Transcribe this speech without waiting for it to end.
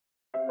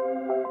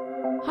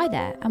Hi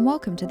there, and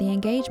welcome to the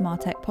Engage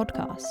Martech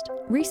podcast.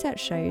 Research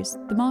shows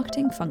the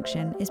marketing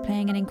function is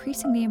playing an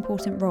increasingly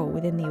important role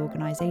within the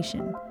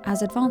organisation,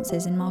 as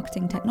advances in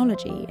marketing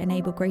technology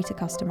enable greater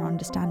customer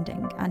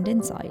understanding and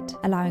insight,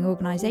 allowing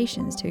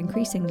organisations to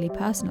increasingly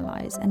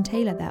personalise and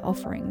tailor their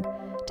offering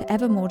to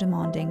ever more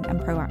demanding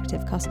and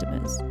proactive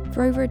customers.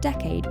 For over a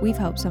decade, we've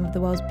helped some of the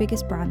world's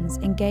biggest brands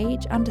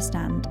engage,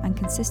 understand, and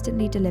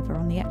consistently deliver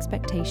on the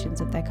expectations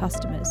of their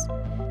customers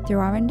through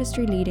our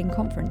industry-leading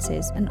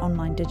conferences and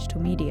online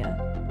digital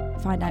media.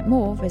 Find out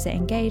more, visit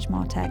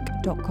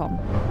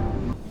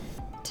engagemartech.com.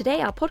 Today,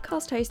 our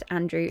podcast host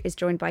Andrew is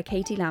joined by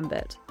Katie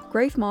Lambert,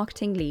 Growth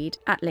Marketing Lead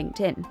at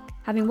LinkedIn.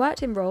 Having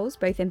worked in roles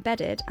both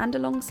embedded and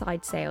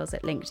alongside sales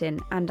at LinkedIn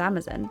and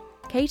Amazon,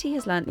 Katie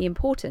has learnt the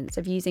importance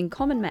of using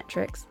common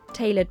metrics,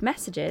 tailored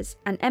messages,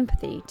 and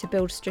empathy to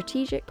build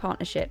strategic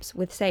partnerships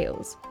with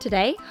sales.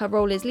 Today, her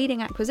role is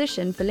leading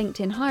acquisition for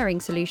LinkedIn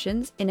hiring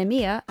solutions in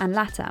EMEA and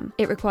LATAM.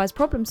 It requires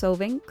problem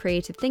solving,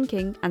 creative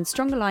thinking, and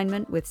strong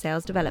alignment with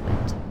sales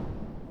development.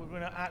 We're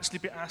going to actually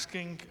be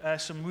asking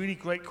some really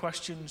great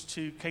questions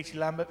to Katie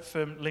Lambert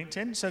from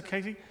LinkedIn. So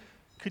Katie,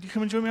 could you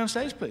come and join me on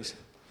stage, please?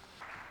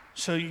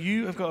 So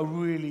you have got a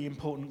really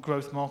important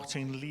growth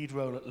marketing lead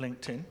role at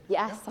LinkedIn.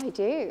 Yes, I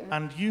do.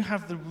 And you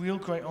have the real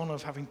great honour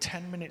of having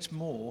 10 minutes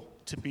more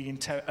to be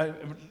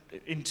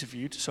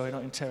interviewed,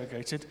 not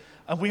interrogated.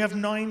 And we have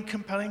 9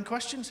 compelling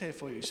questions here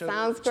for you. So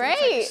sounds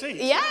great.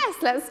 Yes,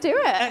 let's do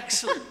it.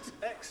 Excellent,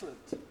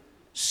 excellent.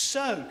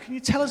 So, can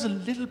you tell us a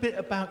little bit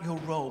about your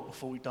role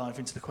before we dive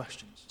into the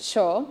questions?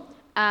 Sure.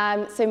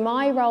 So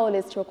my role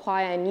is to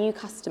acquire new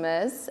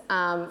customers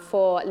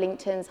for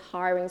LinkedIn's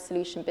hiring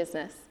solution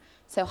business.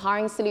 So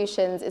hiring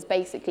solutions is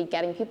basically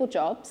getting people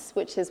jobs,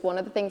 which is one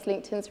of the things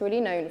LinkedIn's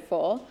really known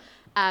for.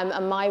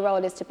 And my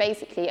role is to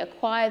basically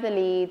acquire the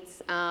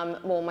leads,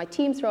 my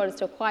team's role is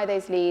to acquire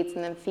those leads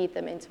and then feed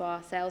them into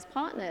our sales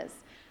partners.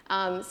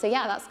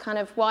 That's kind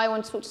of why I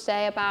want to talk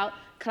today about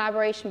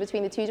collaboration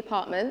between the two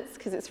departments,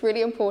 because it's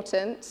really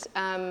important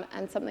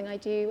and something I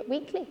do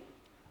weekly.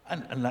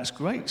 And that's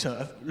great.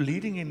 So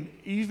leading in,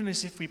 even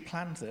as if we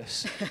planned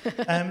this.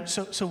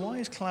 So why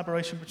is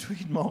collaboration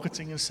between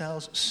marketing and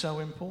sales so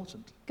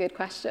important? Good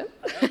question.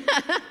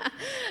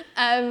 So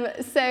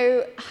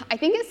I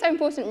think it's so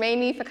important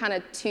mainly for kind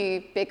of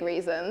 2 big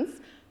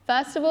reasons.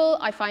 First of all,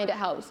 I find it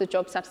helps with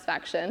job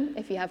satisfaction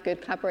if you have good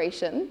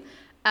collaboration.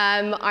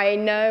 I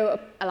know,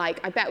 I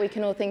bet we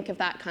can all think of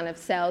that kind of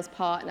sales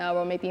partner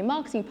or maybe a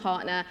marketing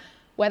partner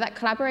where that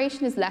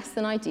collaboration is less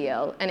than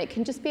ideal and it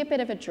can just be a bit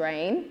of a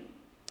drain.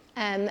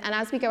 And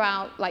as we go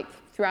out,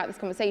 throughout this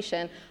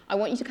conversation, I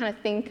want you to kind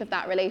of think of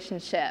that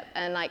relationship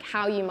and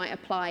how you might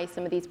apply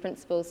some of these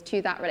principles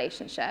to that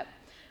relationship.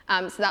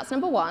 So that's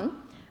number 1.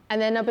 And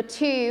then number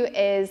 2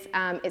 is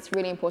it's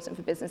really important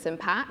for business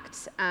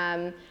impact.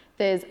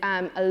 There's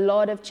a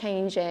lot of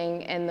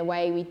changing in the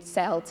way we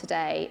sell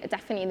today,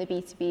 definitely in the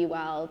B2B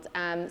world.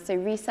 So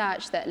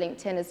research that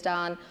LinkedIn has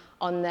done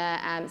on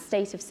their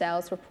State of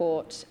Sales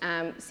report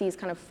sees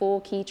kind of 4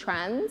 key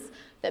trends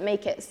that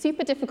make it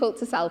super difficult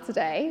to sell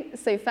today.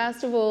 So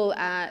first of all,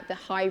 the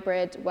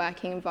hybrid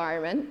working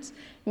environment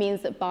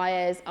means that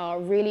buyers are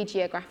really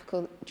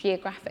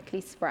geographically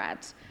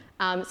spread.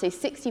 So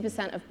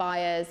 60% of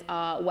buyers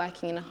are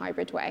working in a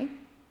hybrid way.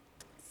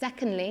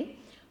 Secondly,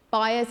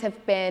 buyers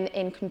have been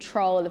in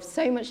control of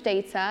so much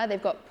data.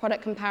 They've got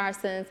product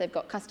comparisons, they've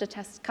got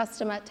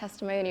customer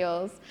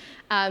testimonials.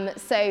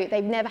 So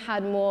they've never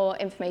had more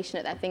information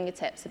at their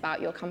fingertips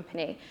about your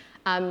company.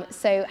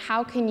 So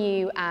how can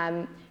you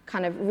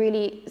kind of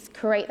really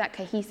create that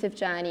cohesive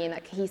journey and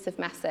that cohesive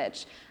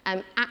message?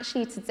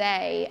 Actually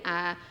today,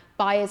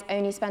 buyers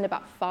only spend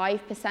about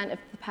 5% of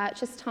the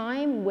purchase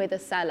time with a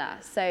seller.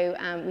 So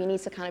we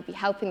need to kind of be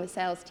helping the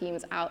sales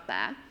teams out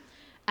there.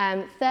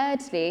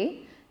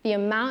 Thirdly, the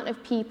amount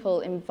of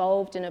people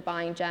involved in a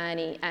buying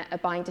journey, a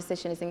buying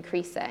decision is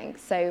increasing.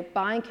 So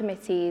buying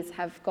committees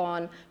have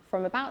gone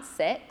from about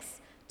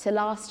 6 to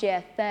last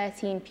year,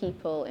 13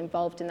 people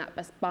involved in that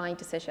buying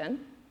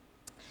decision.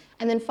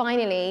 And then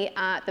finally,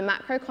 the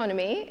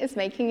macroeconomy is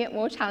making it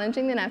more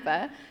challenging than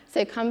ever.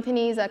 So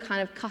companies are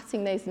kind of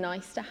cutting those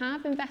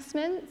nice-to-have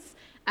investments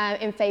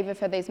in favor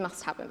for those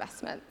must-have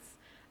investments.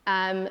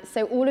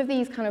 So all of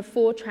these kind of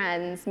 4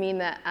 trends mean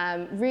that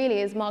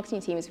really as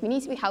marketing teams, we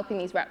need to be helping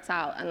these reps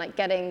out and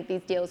getting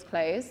these deals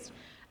closed.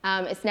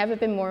 It's never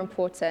been more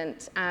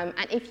important. And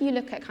if you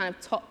look at kind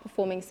of top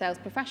performing sales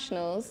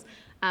professionals,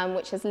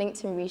 which has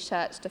LinkedIn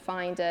research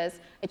defined as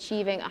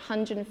achieving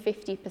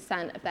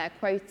 150% of their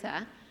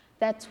quota,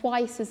 they're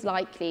twice as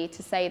likely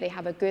to say they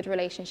have a good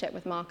relationship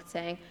with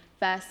marketing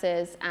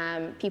versus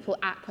people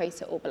at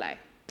quota or below.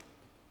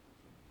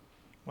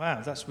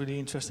 Wow, that's really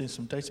interesting,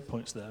 some data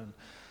points there.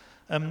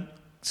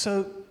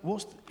 So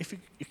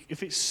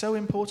if it's so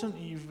important,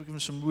 you've given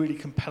some really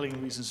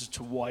compelling reasons as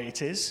to why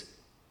it is,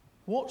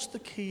 what's the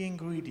key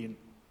ingredient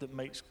that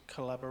makes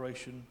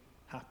collaboration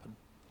happen?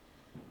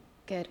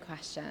 Good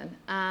question.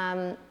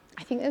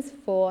 I think there's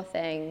 4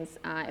 things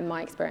in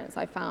my experience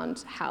I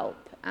found help.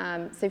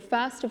 So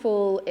first of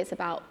all, it's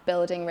about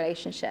building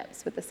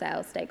relationships with the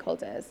sales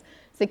stakeholders.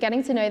 So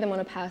getting to know them on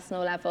a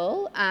personal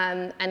level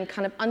and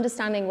kind of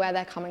understanding where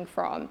they're coming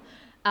from.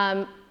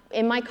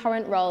 In my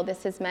current role,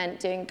 this has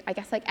meant doing, I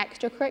guess, like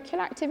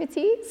extracurricular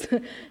activities.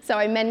 So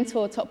I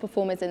mentor top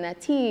performers in their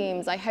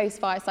teams. I host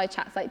fireside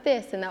chats like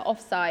this in their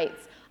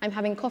offsites. I'm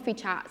having coffee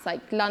chats, like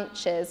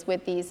lunches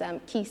with these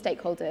key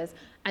stakeholders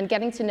and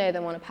getting to know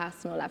them on a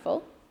personal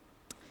level.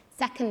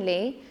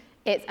 Secondly,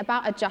 it's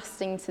about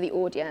adjusting to the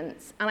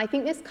audience. And I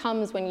think this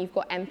comes when you've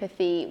got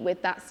empathy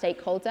with that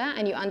stakeholder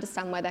and you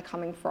understand where they're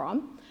coming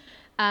from.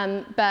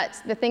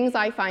 But the things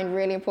I find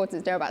really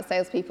important to know about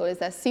salespeople is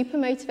they're super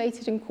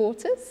motivated in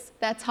quarters.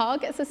 Their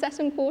targets are set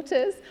in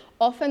quarters.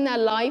 Often their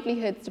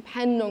livelihoods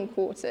depend on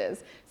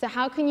quarters. So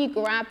how can you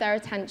grab their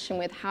attention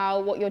with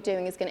how what you're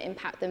doing is going to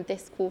impact them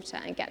this quarter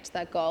and get to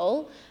their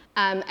goal?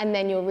 And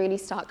then you'll really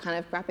start kind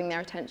of grabbing their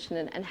attention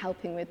and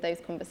helping with those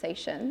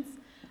conversations.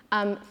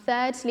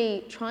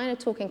 Thirdly, trying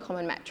to talk in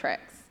common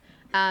metrics.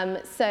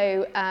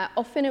 So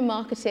often in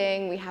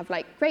marketing, we have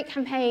like great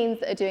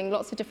campaigns that are doing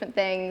lots of different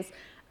things.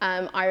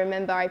 I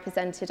remember I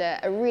presented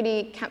a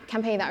really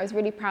campaign that I was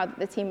really proud that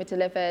the team had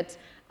delivered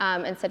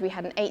and said we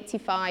had an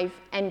 85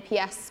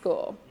 NPS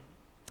score.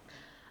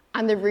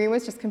 And the room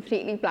was just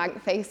completely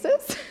blank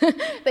faces.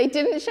 They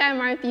didn't share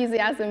my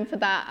enthusiasm for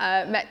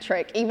that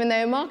metric, even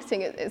though in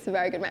marketing it's a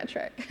very good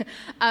metric.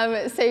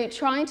 So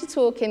trying to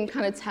talk in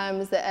kind of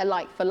terms that are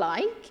like for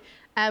like.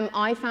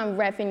 I found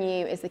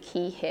revenue is the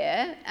key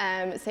here.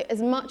 So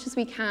as much as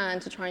we can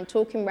to try and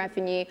talk in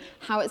revenue,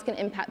 how it's going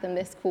to impact them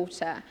this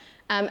quarter.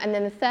 And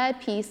then the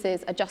third piece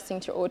is adjusting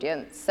to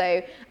audience.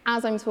 So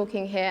as I'm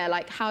talking here,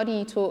 like how do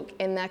you talk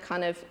in their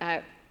kind of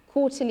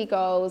quarterly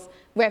goals,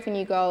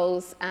 revenue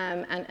goals,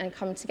 and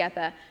come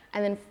together.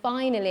 And then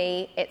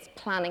finally, it's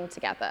planning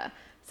together.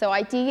 So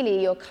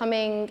ideally, you're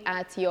coming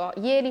to your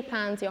yearly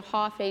plans, your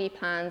half-yearly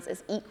plans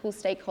as equal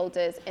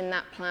stakeholders in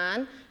that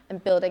plan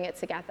and building it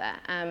together.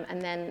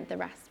 And then the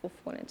rest will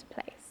fall into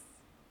place.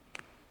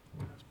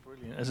 That's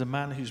brilliant. As a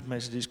man who's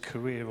measured his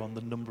career on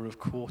the number of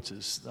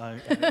quarters,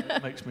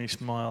 it makes me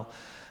smile.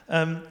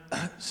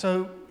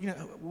 So, you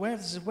know,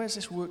 where's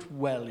this worked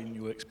well in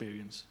your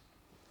experience?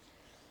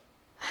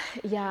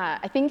 Yeah,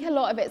 I think a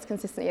lot of it's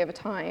consistency over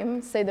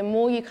time. So the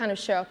more you kind of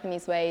show up in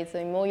these ways,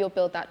 the more you'll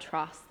build that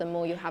trust, the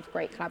more you have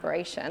great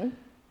collaboration.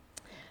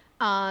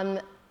 In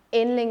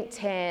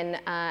LinkedIn,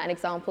 an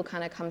example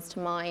kind of comes to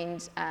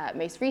mind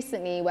most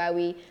recently where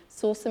we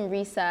saw some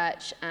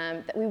research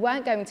that we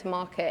weren't going to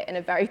market in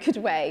a very good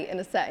way in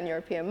a certain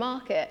European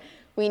market.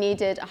 We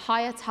needed a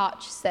higher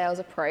touch sales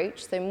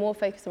approach, so more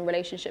focus on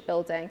relationship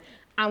building,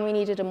 and we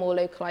needed a more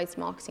localized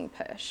marketing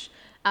push.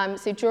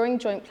 So during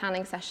joint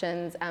planning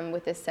sessions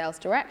with this sales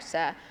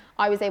director,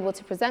 I was able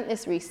to present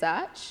this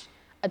research,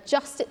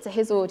 adjust it to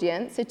his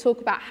audience, so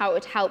talk about how it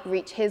would help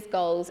reach his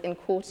goals in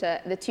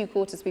the 2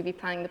 quarters we'd be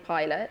planning the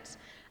pilot,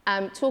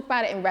 talk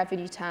about it in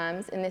revenue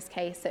terms. In this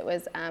case, it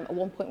was a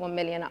 1.1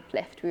 million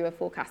uplift we were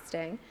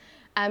forecasting,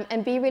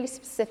 and be really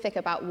specific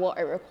about what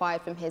it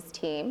required from his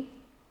team.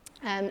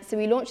 So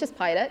we launched this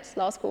pilot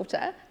last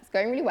quarter. It's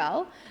going really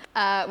well.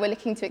 We're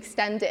looking to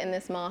extend it in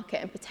this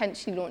market and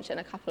potentially launch it in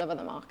a couple of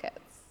other markets.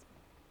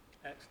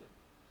 Excellent.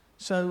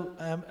 So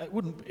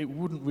it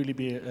wouldn't really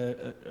be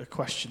a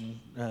question,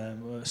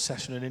 a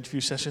session, an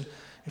interview session,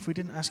 if we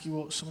didn't ask you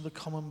what some of the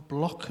common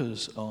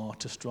blockers are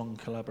to strong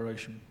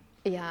collaboration.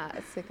 Yeah,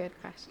 it's a good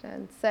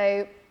question.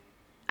 So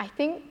I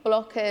think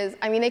blockers,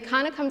 I mean, they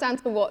kind of come down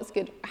to what's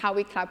good, how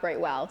we collaborate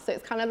well. So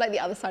it's kind of like the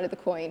other side of the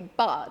coin.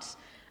 But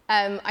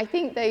I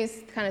think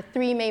those kind of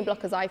 3 main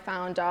blockers I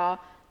found are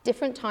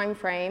different time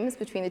frames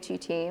between the 2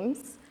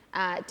 teams,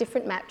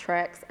 different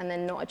metrics, and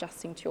then not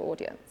adjusting to your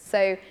audience.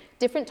 So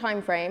different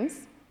time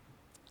frames.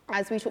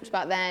 As we talked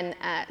about then,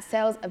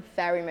 sales are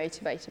very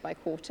motivated by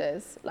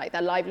quarters. Like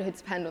their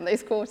livelihoods depend on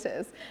those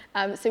quarters.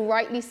 So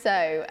rightly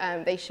so,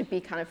 they should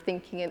be kind of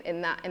thinking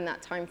in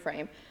that time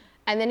frame.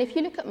 And then if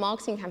you look at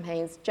marketing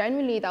campaigns,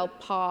 generally they'll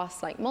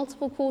pass like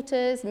multiple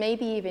quarters,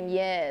 maybe even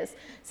years.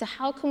 So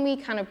how can we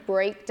kind of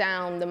break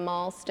down the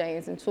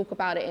milestones and talk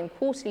about it in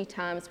quarterly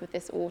terms with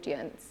this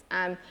audience?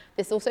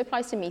 This also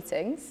applies to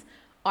meetings.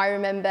 I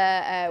remember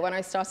when I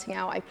was starting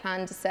out, I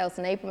planned a sales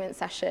enablement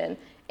session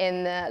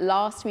in the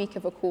last week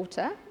of a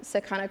quarter, so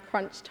kind of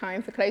crunch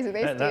time for closing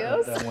those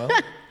deals. That well.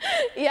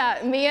 Yeah,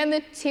 me and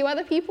the 2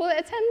 other people that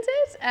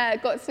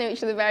attended got to know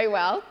each other very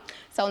well,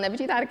 so I'll never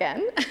do that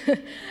again.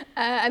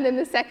 And then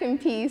the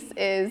second piece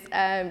is,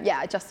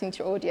 adjusting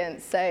to your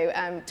audience.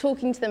 So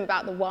talking to them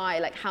about the why,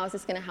 like how is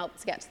this going to help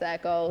to get to their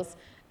goals?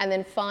 And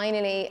then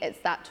finally, it's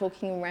that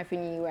talking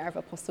revenue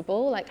wherever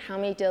possible, like how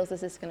many deals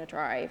is this going to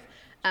drive?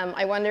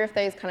 I wonder if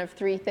those kind of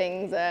 3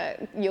 things,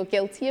 you're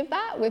guilty of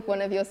that with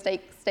one of your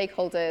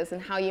stakeholders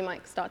and how you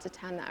might start to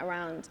turn that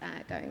around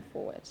going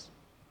forward.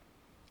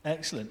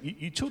 Excellent.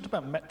 You talked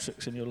about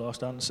metrics in your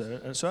last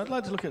answer, so I'd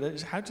like to look at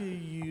it. How do you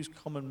use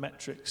common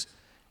metrics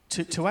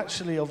to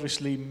actually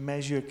obviously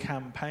measure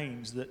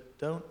campaigns that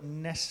don't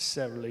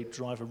necessarily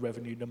drive a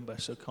revenue number,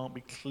 so can't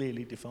be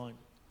clearly defined?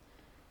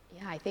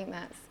 Yeah, I think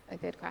that's a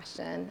good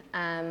question.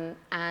 And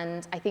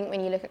I think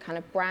when you look at kind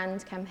of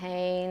brand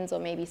campaigns or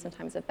maybe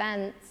sometimes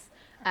events,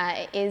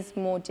 it is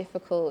more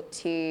difficult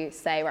to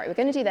say, right, we're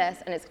going to do this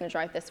and it's going to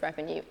drive this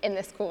revenue in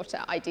this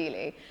quarter,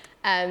 ideally.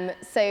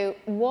 So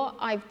what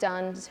I've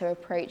done to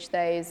approach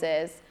those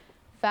is,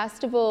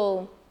 first of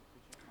all,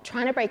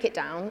 trying to break it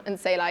down and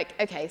say, like,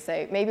 okay,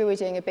 so maybe we're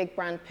doing a big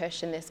brand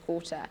push in this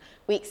quarter.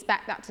 We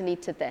expect that to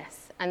lead to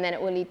this, and then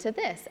it will lead to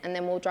this, and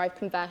then we'll drive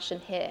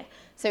conversion here.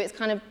 So it's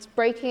kind of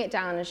breaking it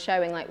down and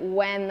showing like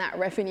when that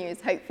revenue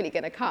is hopefully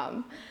going to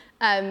come.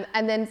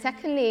 And then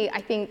secondly, I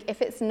think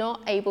if it's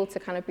not able to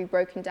kind of be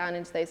broken down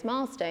into those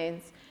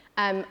milestones,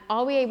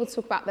 are we able to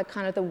talk about the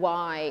kind of the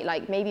why?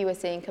 Like maybe we're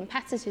seeing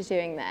competitors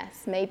doing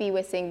this. Maybe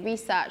we're seeing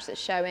research that's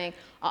showing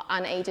our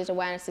unaided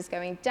awareness is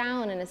going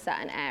down in a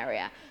certain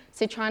area.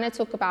 So trying to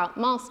talk about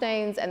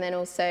milestones and then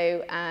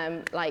also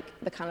like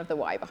the kind of the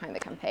why behind the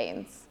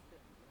campaigns.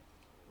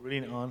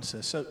 Brilliant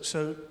answer.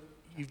 So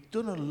you've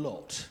done a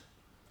lot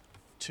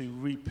to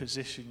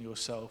reposition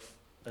yourself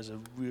as a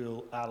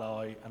real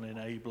ally and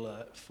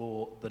enabler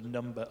for the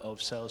number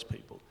of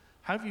salespeople.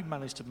 How have you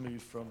managed to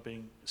move from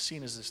being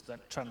seen as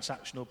that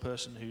transactional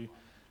person who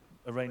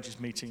arranges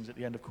meetings at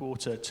the end of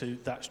quarter to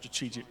that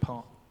strategic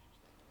partner?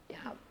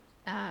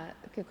 Yeah,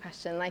 good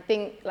question. I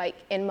think like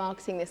in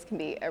marketing, this can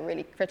be a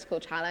really critical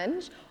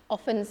challenge.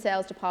 Often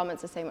sales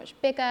departments are so much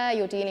bigger,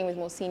 you're dealing with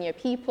more senior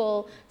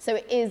people. So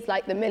it is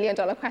like the $1 million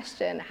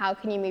question, how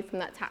can you move from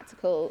that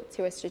tactical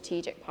to a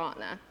strategic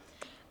partner?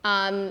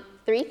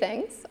 3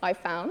 things I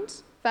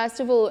found.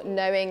 First of all,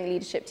 knowing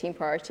leadership team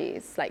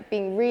priorities, like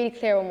being really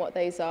clear on what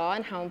those are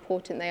and how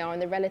important they are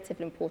and the relative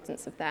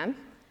importance of them.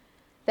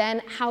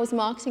 Then how's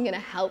marketing going to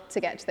help to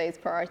get to those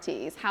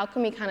priorities? How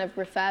can we kind of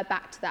refer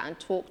back to that and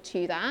talk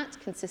to that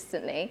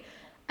consistently?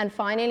 And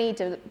finally,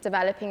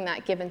 developing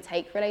that give and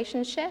take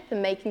relationship and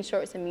making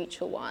sure it's a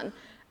mutual one.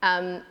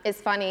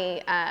 It's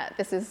funny,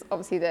 this is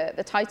obviously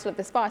the title of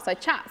this fireside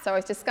chat. So I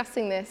was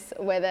discussing this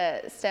with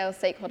a sales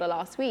stakeholder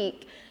last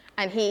week,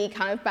 and he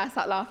kind of burst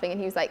out laughing and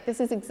he was like, this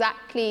is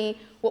exactly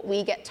what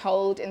we get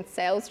told in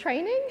sales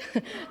training.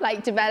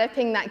 Like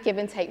developing that give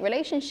and take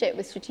relationship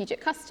with strategic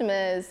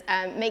customers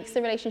makes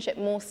the relationship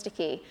more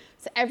sticky.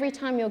 So every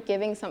time you're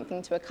giving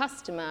something to a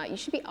customer, you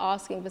should be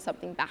asking for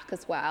something back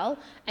as well,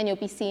 and you'll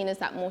be seen as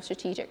that more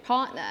strategic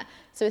partner.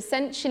 So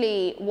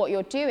essentially what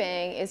you're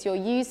doing is you're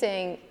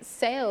using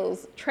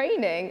sales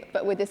training,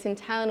 but with this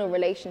internal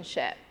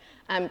relationship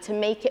to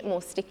make it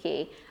more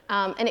sticky.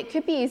 And it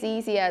could be as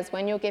easy as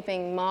when you're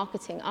giving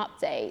marketing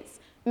updates,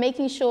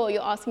 making sure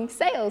you're asking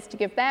sales to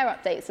give their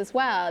updates as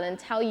well and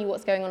tell you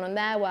what's going on in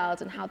their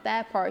world and how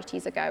their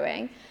priorities are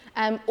going.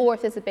 Or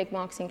if there's a big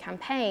marketing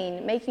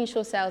campaign, making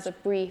sure sales are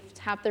briefed,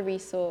 have the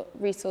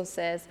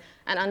resources,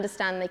 and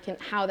understand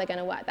how they're going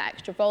to work that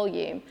extra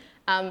volume.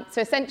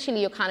 So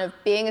essentially, you're kind of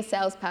being a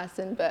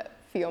salesperson, but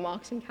for your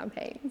marketing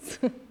campaigns.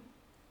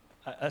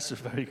 That's a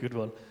very good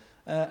one.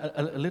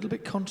 A little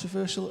bit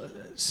controversial.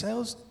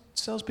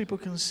 Salespeople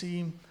can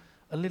seem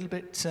a little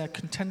bit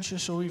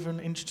contentious or even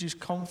introduce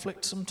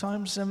conflict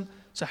sometimes.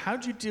 So how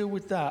do you deal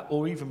with that,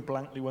 or even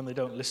blankly when they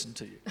don't listen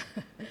to you?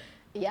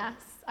 Yes,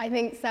 I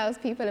think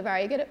salespeople are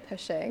very good at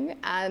pushing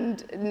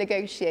and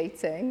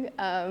negotiating,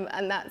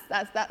 and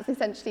that's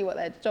essentially what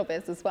their job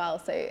is as well.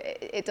 So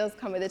it does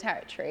come with the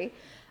territory.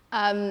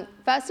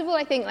 First of all,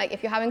 I think like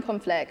if you're having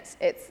conflict,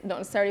 it's not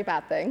necessarily a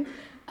bad thing.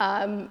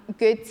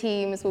 Good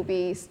teams will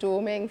be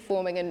storming,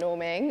 forming, and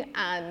norming,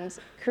 and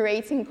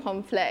creating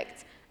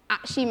conflict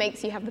actually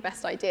makes you have the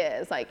best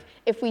ideas. Like,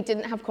 if we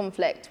didn't have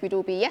conflict, we'd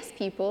all be yes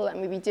people,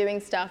 and we'd be doing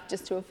stuff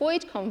just to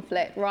avoid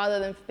conflict rather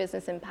than for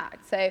business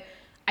impact. So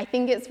I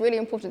think it's really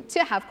important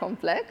to have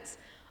conflict.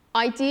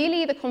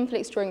 Ideally, the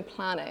conflict's during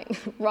planning,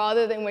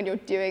 rather than when you're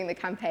doing the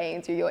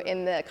campaigns or you're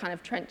in the kind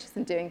of trenches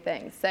and doing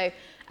things. So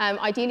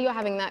ideally, you're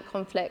having that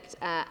conflict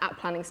at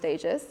planning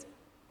stages.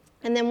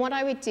 And then what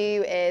I would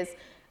do is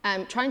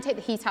try and take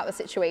the heat out of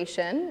the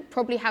situation,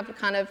 probably have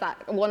kind of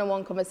that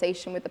one-on-one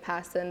conversation with the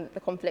person the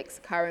conflict's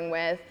occurring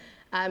with.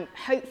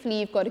 Hopefully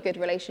you've got a good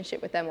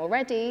relationship with them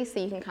already, so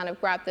you can kind of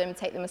grab them,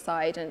 take them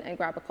aside and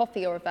grab a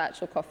coffee or a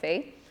virtual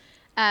coffee,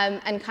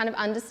 and kind of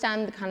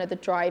understand the kind of the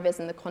drivers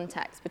and the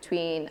context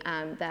between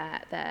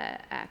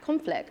their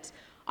conflict.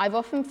 I've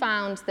often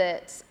found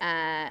that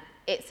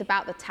it's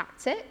about the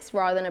tactics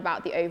rather than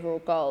about the overall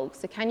goal.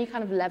 So can you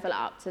kind of level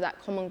up to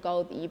that common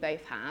goal that you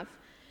both have?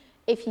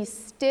 If you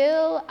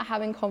still are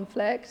having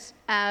conflict,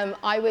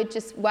 I would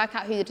just work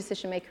out who the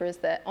decision maker is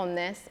on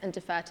this and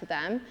defer to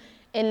them.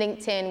 In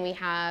LinkedIn, we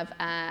have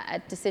a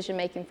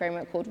decision-making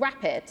framework called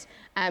RAPID.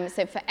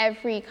 So for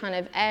every kind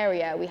of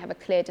area, we have a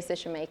clear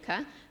decision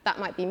maker. That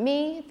might be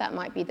me, that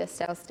might be the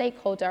sales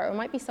stakeholder, or it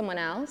might be someone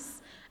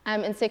else.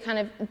 And so kind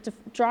of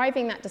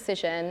driving that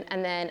decision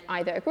and then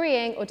either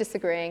agreeing or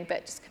disagreeing,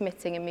 but just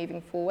committing and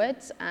moving forward,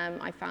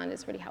 I found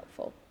is really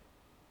helpful.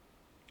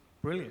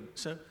 Brilliant.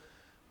 So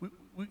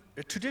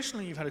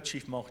Traditionally, you've had a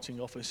chief marketing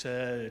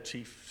officer, a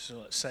chief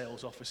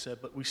sales officer,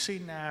 but we see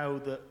now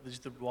that there's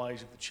the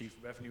rise of the chief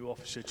revenue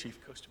officer, chief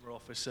customer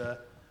officer.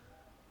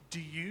 Do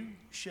you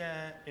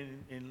share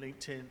in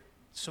LinkedIn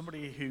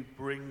somebody who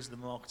brings the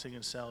marketing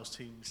and sales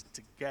teams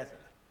together?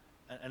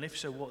 And if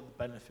so, what are the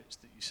benefits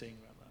that you're seeing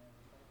around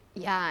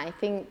that? Yeah, I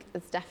think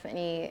there's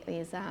definitely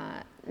these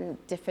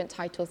different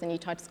titles and new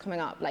titles coming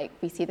up. Like,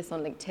 we see this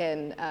on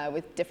LinkedIn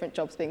with different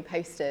jobs being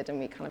posted, and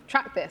we kind of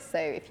track this. So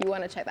if you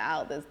want to check that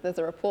out, there's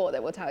a report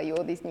that will tell you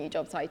all these new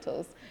job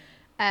titles.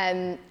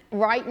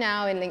 Right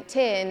now in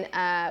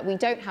LinkedIn, we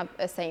don't have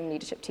a same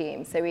leadership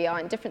team. So we are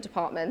in different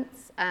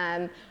departments.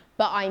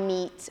 But I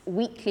meet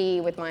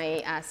weekly with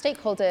my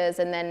stakeholders,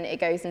 and then it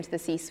goes into the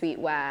C-suite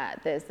where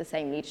there's the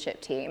same leadership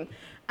team.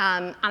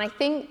 And I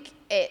think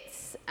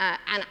it's,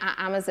 and at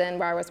Amazon,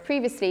 where I was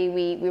previously,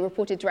 we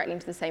reported directly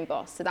into the same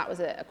boss. So that was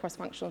a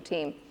cross-functional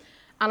team.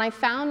 And I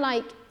found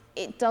like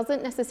it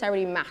doesn't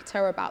necessarily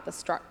matter about the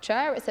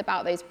structure. It's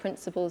about those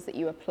principles that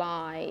you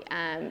apply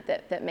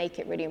that make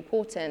it really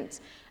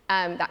important.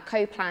 That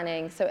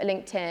co-planning. So at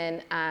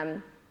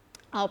LinkedIn,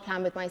 I'll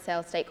plan with my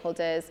sales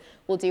stakeholders.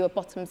 We'll do a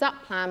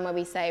bottoms-up plan where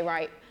we say,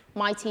 right,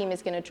 my team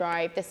is going to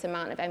drive this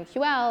amount of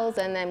MQLs,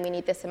 and then we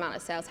need this amount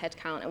of sales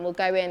headcount. And we'll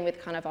go in with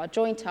kind of our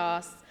joint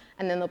tasks,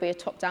 and then there'll be a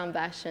top-down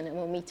version, and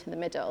we'll meet in the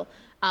middle.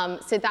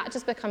 So that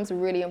just becomes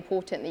really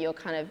important, that you're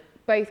kind of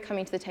both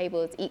coming to the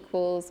table as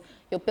equals,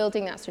 you're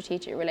building that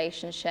strategic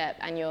relationship,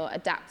 and you're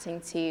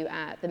adapting to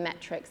the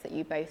metrics that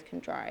you both can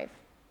drive.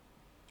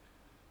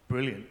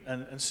 Brilliant.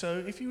 And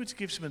so if you were to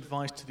give some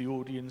advice to the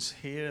audience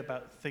here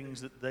about things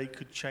that they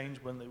could change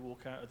when they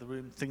walk out of the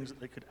room, things that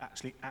they could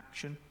actually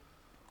action,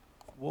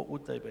 what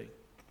would they be?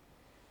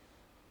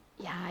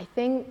 Yeah, I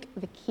think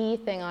the key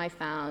thing I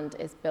found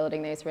is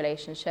building those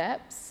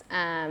relationships.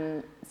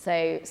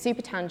 So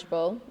super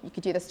tangible. You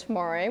could do this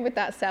tomorrow with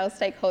that sales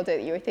stakeholder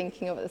that you were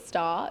thinking of at the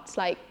start.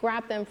 Like,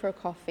 grab them for a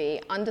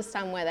coffee,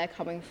 understand where they're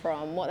coming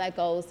from, what their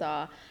goals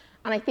are.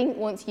 And I think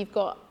once you've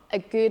got a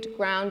good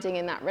grounding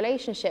in that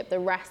relationship, the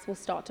rest will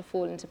start to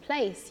fall into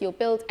place. You'll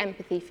build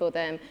empathy for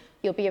them.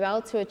 You'll be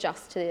able to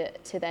adjust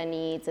to their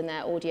needs and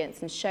their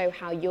audience and show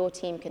how your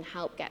team can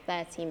help get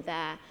their team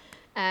there.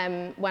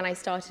 When I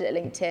started at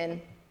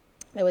LinkedIn,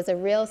 there was a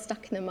real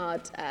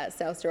stuck-in-the-mud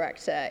sales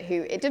director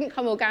who it didn't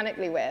come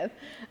organically with,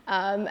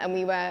 and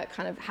we were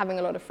kind of having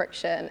a lot of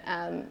friction.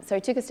 So I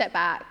took a step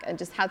back and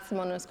just had some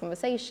honest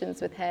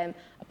conversations with him,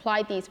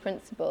 applied these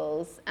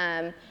principles,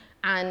 and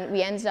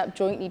we ended up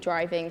jointly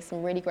driving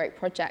some really great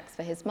projects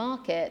for his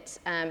market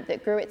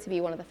that grew it to be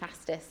one of the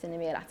fastest in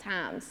EMEA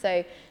LATAM.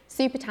 So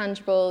super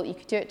tangible, you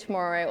could do it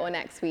tomorrow or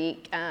next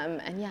week.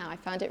 And yeah, I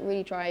found it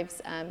really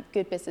drives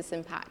good business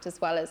impact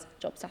as well as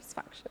job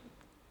satisfaction.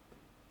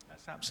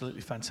 That's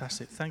absolutely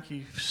fantastic. Thank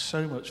you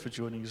so much for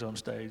joining us on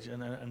stage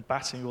and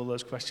batting all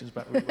those questions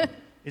back really well.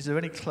 Is there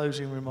any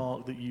closing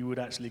remark that you would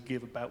actually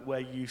give about where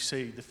you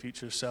see the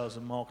future of sales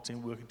and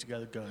marketing working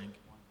together going?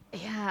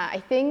 Yeah, I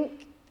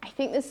think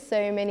there's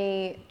so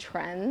many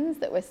trends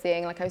that we're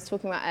seeing. Like I was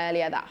talking about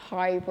earlier, that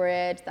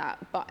hybrid, that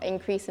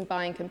increase in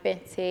buying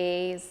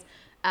committees,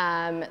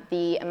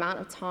 the amount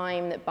of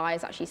time that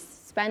buyers actually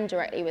spend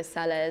directly with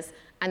sellers,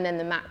 and then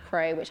the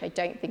macro, which I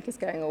don't think is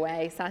going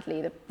away,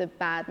 sadly, the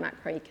bad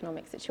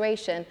macroeconomic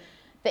situation,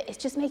 that it's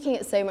just making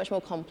it so much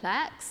more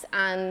complex.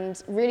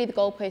 And really the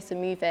goalposts are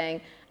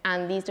moving,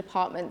 and these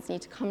departments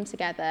need to come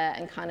together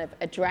and kind of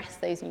address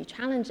those new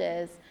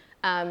challenges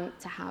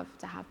to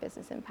have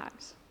business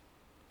impact.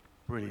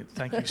 Brilliant.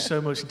 Thank you so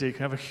much indeed.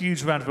 Can I have a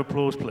huge round of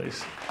applause,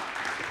 please?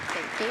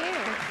 Thank you.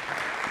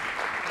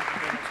 Thank you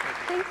very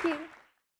much. Thank you.